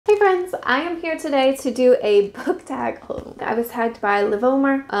friends, I am here today to do a book tag. I was tagged by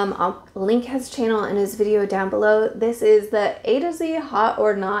Livriomer. I'll link his channel and his video down below. This is the A to Z hot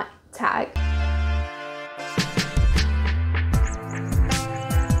or not tag.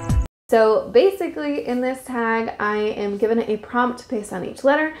 So basically in this tag, I am given a prompt based on each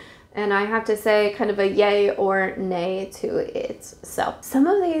letter, and I have to say kind of a yay or nay to it. So some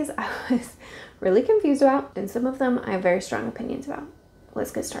of these I was really confused about, and some of them I have very strong opinions about.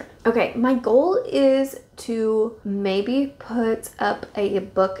 Let's get started. Okay, my goal is to maybe put up a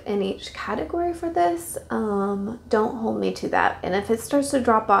book in each category for this. Don't hold me to that. And if it starts to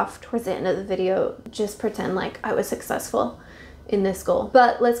drop off towards the end of the video, just pretend like I was successful in this goal.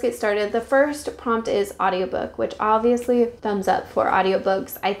 But let's get started. The first prompt is audiobook, which obviously thumbs up for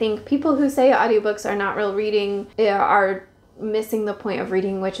audiobooks. I think people who say audiobooks are not real reading are missing the point of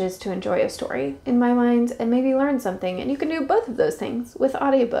reading, which is to enjoy a story in my mind and maybe learn something. And you can do both of those things with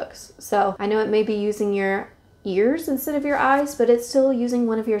audiobooks. So I know it may be using your ears instead of your eyes, but it's still using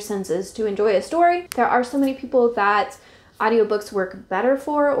one of your senses to enjoy a story. There are so many people that audiobooks work better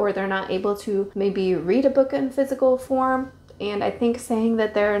for, or they're not able to maybe read a book in physical form. And I think saying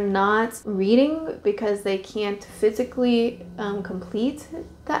that they're not reading because they can't physically complete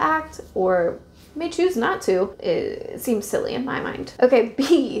the act, or may choose not to, it seems silly in my mind. Okay,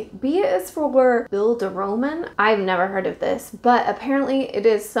 B. B is for Bibliophile. I've never heard of this, but apparently it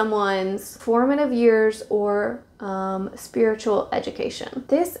is someone's formative years or spiritual education.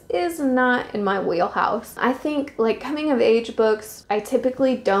 This is not in my wheelhouse. I think like coming of age books, I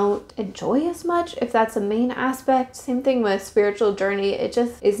typically don't enjoy as much, if that's a main aspect. Same thing with spiritual journey. It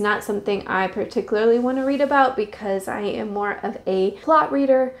just is not something I particularly want to read about because I am more of a plot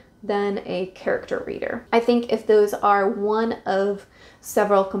reader than a character reader. I think if those are one of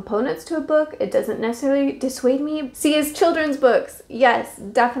several components to a book, it doesn't necessarily dissuade me. C is children's books. Yes,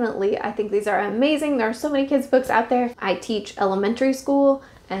 definitely. I think these are amazing. There are so many kids books out there. I teach elementary school,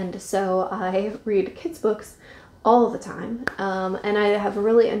 and so I read kids books all the time. And I have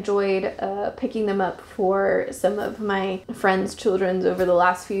really enjoyed picking them up for some of my friends' children's over the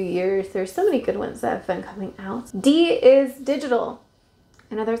last few years. There's so many good ones that have been coming out. D is digital.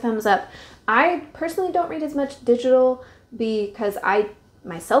 Another thumbs up. I personally don't read as much digital because I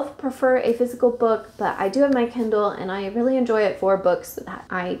myself prefer a physical book, but I do have my Kindle and I really enjoy it for books that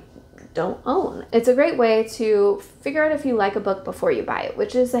I don't own. It's a great way to figure out if you like a book before you buy it,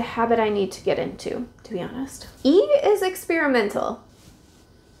 which is a habit I need to get into, to be honest. E is experimental.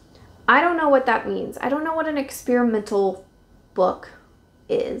 I don't know what that means. I don't know what an experimental book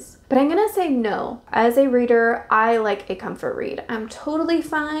is, but I'm gonna say no. As a reader, I like a comfort read. I'm totally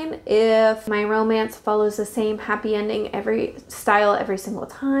fine if my romance follows the same happy ending every single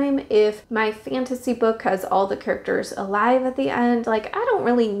time. If my fantasy book has all the characters alive at the end, like I don't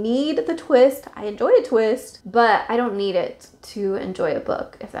really need the twist. I enjoy a twist, but I don't need it to enjoy a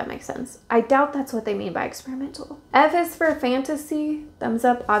book, if that makes sense. I doubt that's what they mean by experimental. F is for fantasy. Thumbs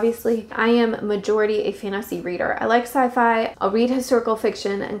up, obviously. I am majority a fantasy reader. I like sci-fi. I'll read historical fiction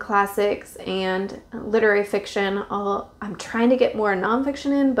and classics and literary fiction. I'm trying to get more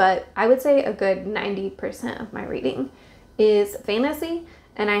nonfiction in, but I would say a good 90% of my reading is fantasy.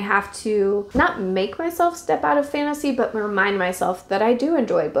 And I have to not make myself step out of fantasy, but remind myself that I do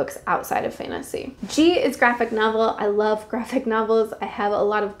enjoy books outside of fantasy. G is graphic novel. I love graphic novels. I have a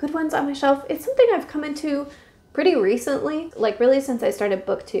lot of good ones on my shelf. It's something I've come into pretty recently, like really since I started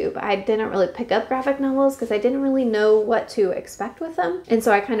booktube. I didn't really pick up graphic novels because I didn't really know what to expect with them. And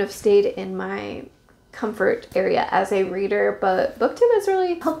so I kind of stayed in my comfort area as a reader, but booktube has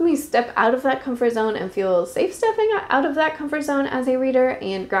really helped me step out of that comfort zone and feel safe stepping out of that comfort zone as a reader,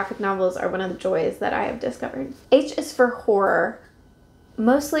 and graphic novels are one of the joys that I have discovered. H is for horror.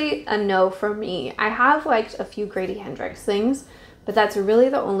 Mostly a no for me. I have liked a few Grady Hendrix things, but that's really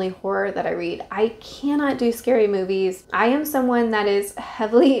the only horror that I read. I cannot do scary movies. I am someone that is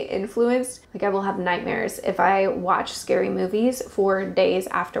heavily influenced. Like I will have nightmares if I watch scary movies for days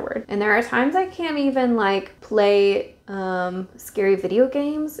afterward. And there are times I can't even like play scary video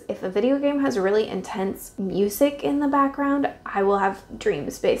games. If a video game has really intense music in the background, I will have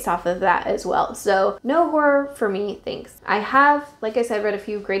dreams based off of that as well. So no horror for me, thanks. I have, like I said, read a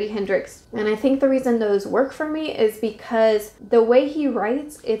few Grady Hendrix, and I think the reason those work for me is because the way he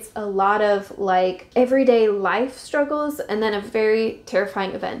writes, it's a lot of like everyday life struggles and then a very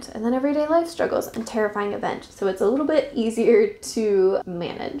terrifying event, and then everyday life struggles and terrifying event. So it's a little bit easier to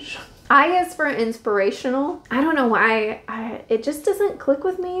manage. I is for inspirational. I don't know why. It just doesn't click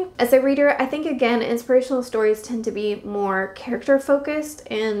with me. As a reader, I think, again, inspirational stories tend to be more character focused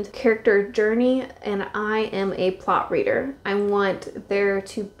and character journey, and I am a plot reader. I want there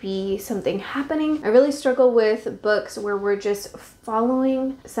to be something happening. I really struggle with books where we're just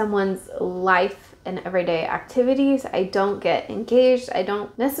following someone's life and everyday activities. I don't get engaged. I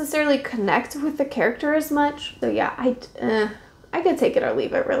don't necessarily connect with the character as much. So yeah, I could take it or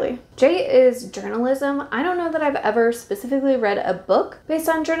leave it, really. J is journalism. I don't know that I've ever specifically read a book based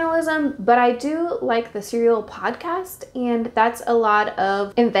on journalism, but I do like the Serial podcast, and that's a lot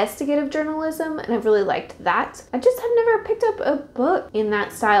of investigative journalism, and I've really liked that. I just have never picked up a book in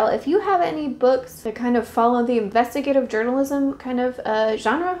that style. If you have any books that kind of follow the investigative journalism kind of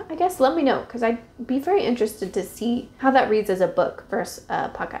genre, I guess, let me know, because I'd be very interested to see how that reads as a book versus a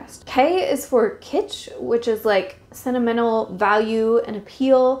podcast. K is for kitsch, which is like sentimental value and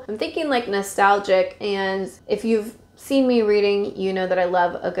appeal. I'm thinking like nostalgic, and if you've seen me reading, you know that I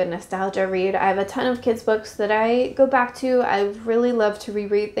love a good nostalgia read. I have a ton of kids books that I go back to. I really love to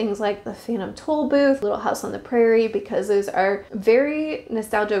reread things like The Phantom Toll Booth, Little House on the Prairie, because those are very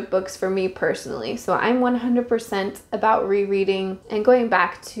nostalgic books for me personally. So I'm 100% about rereading and going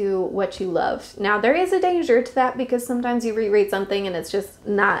back to what you loved. Now there is a danger to that, because sometimes you reread something and it's just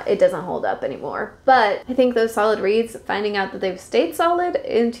not, it doesn't hold up anymore. But I think those solid reads, finding out that they've stayed solid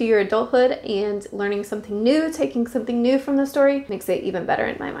into your adulthood and learning something new, taking something new from the story, makes it even better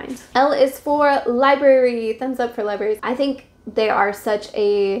in my mind. L is for library. Thumbs up for libraries. I think they are such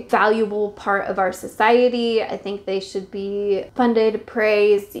a valuable part of our society. I think they should be funded,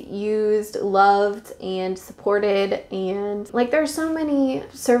 praised, used, loved, and supported. And like, there's so many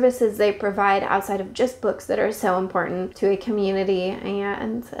services they provide outside of just books that are so important to a community.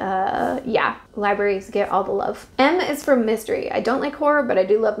 And yeah, libraries get all the love. M is for mystery. I don't like horror, but I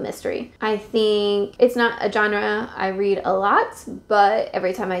do love mystery. I think it's not a genre I read a lot, but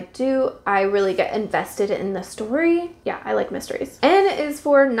every time I do, I really get invested in the story. Yeah, I like mysteries. N is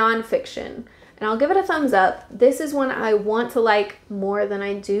for nonfiction, and I'll give it a thumbs up. This is one I want to like more than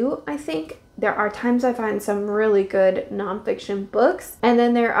I do, I think. There are times I find some really good nonfiction books, and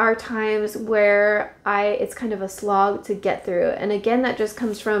then there are times where it's kind of a slog to get through. And again, that just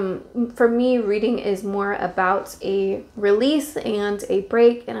comes from, for me, reading is more about a release and a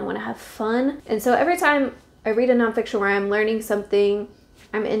break, and I want to have fun. And so every time I read a nonfiction where I'm learning something,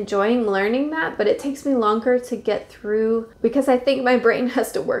 I'm enjoying learning that, but it takes me longer to get through because I think my brain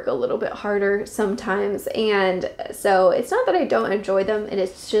has to work a little bit harder sometimes. And so it's not that I don't enjoy them,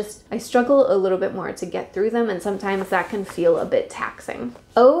 it's just I struggle a little bit more to get through them, and sometimes that can feel a bit taxing.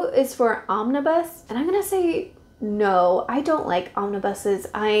 O is for omnibus, and I'm gonna say no, I don't like omnibuses.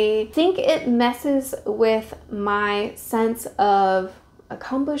 I think it messes with my sense of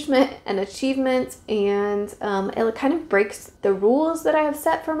accomplishment and achievement, and it kind of breaks the rules that I have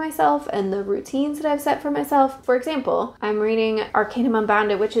set for myself and the routines that I've set for myself. For example, I'm reading Arcanum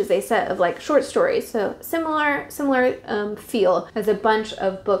Unbounded, which is a set of like short stories, so similar feel as a bunch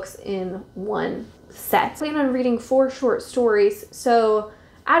of books in one set. I plan on reading 4 short stories, so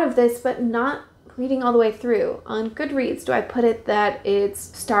out of this, but not reading all the way through. On Goodreads, do I put it that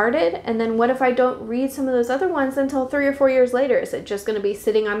it's started, and then what if I don't read some of those other ones until 3 or 4 years later? Is it just going to be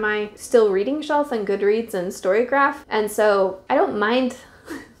sitting on my still reading shelf on Goodreads and Storygraph? And so I don't mind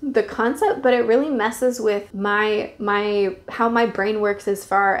the concept, but it really messes with how my brain works as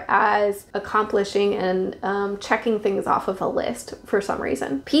far as accomplishing and checking things off of a list for some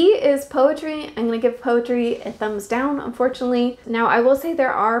reason. P is poetry. I'm gonna give poetry a thumbs down, unfortunately. Now, I will say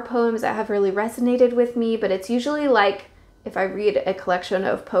there are poems that have really resonated with me, but it's usually like if I read a collection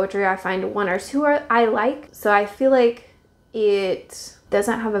of poetry, I find 1 or 2 I like. So I feel like it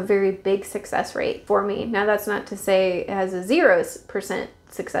doesn't have a very big success rate for me. Now, that's not to say it has a 0%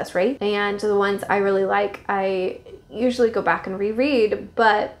 success rate, and the ones I really like, I usually go back and reread,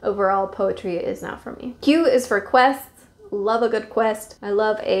 but overall poetry is not for me. Q is for quests. Love a good quest. I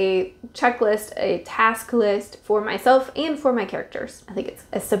love a checklist, a task list for myself and for my characters. I think it's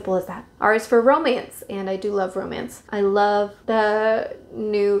as simple as that. R is for romance, and I do love romance. I love the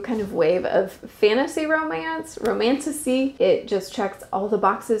new kind of wave of fantasy romance, romantasy. It just checks all the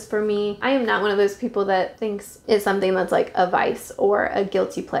boxes for me. I am not one of those people that thinks it's something that's like a vice or a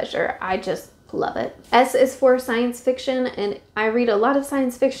guilty pleasure. I just love it. S is for science fiction, and I read a lot of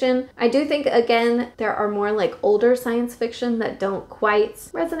science fiction. I do think, again, there are more like older science fiction that don't quite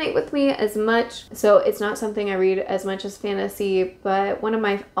resonate with me as much. So it's not something I read as much as fantasy, but one of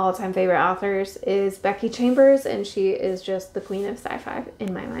my all-time favorite authors is Becky Chambers, and she is just the queen of sci-fi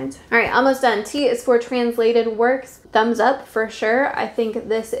in my mind. All right, almost done. T is for translated works. Thumbs up for sure. I think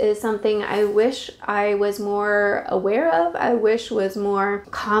this is something I wish I was more aware of. I wish was more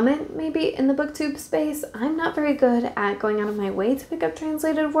common maybe in the booktube space. I'm not very good at going out of my way to pick up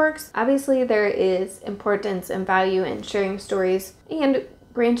translated works. Obviously there is importance and value in sharing stories and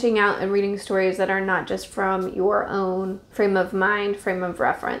branching out and reading stories that are not just from your own frame of mind, frame of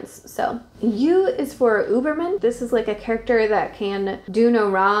reference. So U is for Uberman. This is like a character that can do no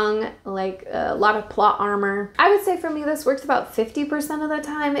wrong, like a lot of plot armor. I would say for me this works about 50% of the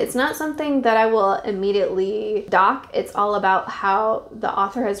time. It's not something that I will immediately dock. It's all about how the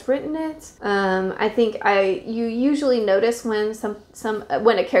author has written it. I think you usually notice when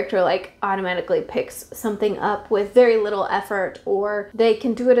when a character like automatically picks something up with very little effort, or they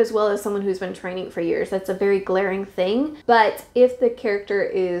can do it as well as someone who's been training for years. That's a very glaring thing. But if the character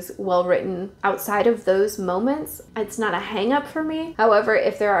is well written outside of those moments, it's not a hang up for me. However,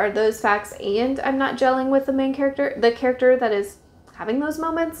 if there are those facts and I'm not gelling with the main character, the character that is having those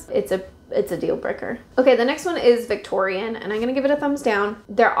moments, it's a deal breaker. Okay, the next one is Victorian, and I'm gonna give it a thumbs down.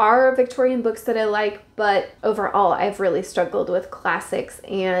 There are Victorian books that I like, but overall I've really struggled with classics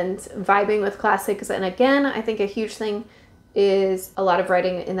and vibing with classics. And again, I think a huge thing is a lot of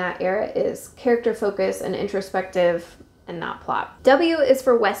writing in that era is character focus and introspective and not plot. W is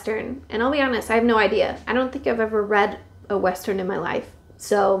for Western, and I'll be honest, I have no idea. I don't think I've ever read a Western in my life.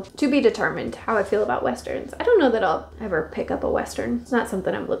 So to be determined how I feel about Westerns. I don't know that I'll ever pick up a Western. It's not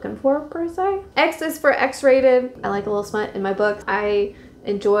something I'm looking for per se. X is for X-rated. I like a little smut in my books. I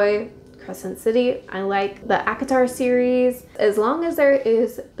enjoy Crescent City. I like the ACOTAR series. As long as there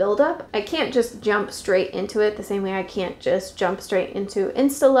is buildup, I can't just jump straight into it the same way I can't just jump straight into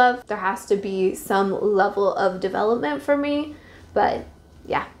Insta-love. There has to be some level of development for me, but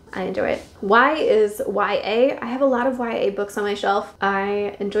yeah, I enjoy it. Y is YA. I have a lot of YA books on my shelf.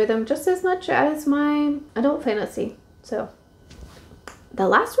 I enjoy them just as much as my adult fantasy. So the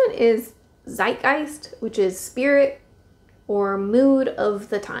last one is Zeitgeist, which is spirit or mood of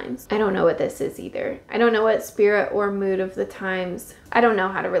the times. I don't know what this is either. I don't know what spirit or mood of the times. I don't know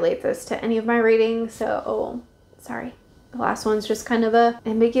how to relate this to any of my readings, so sorry. The last one's just kind of a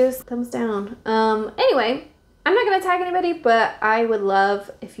ambiguous thumbs down. Anyway, I'm not gonna tag anybody, but I would love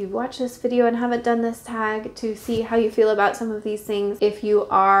if you watch this video and haven't done this tag to see how you feel about some of these things. If you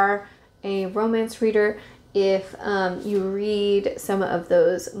are a romance reader, if you read some of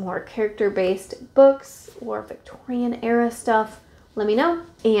those more character-based books or Victorian era stuff, let me know,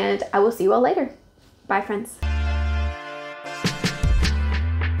 and I will see you all later. Bye, friends.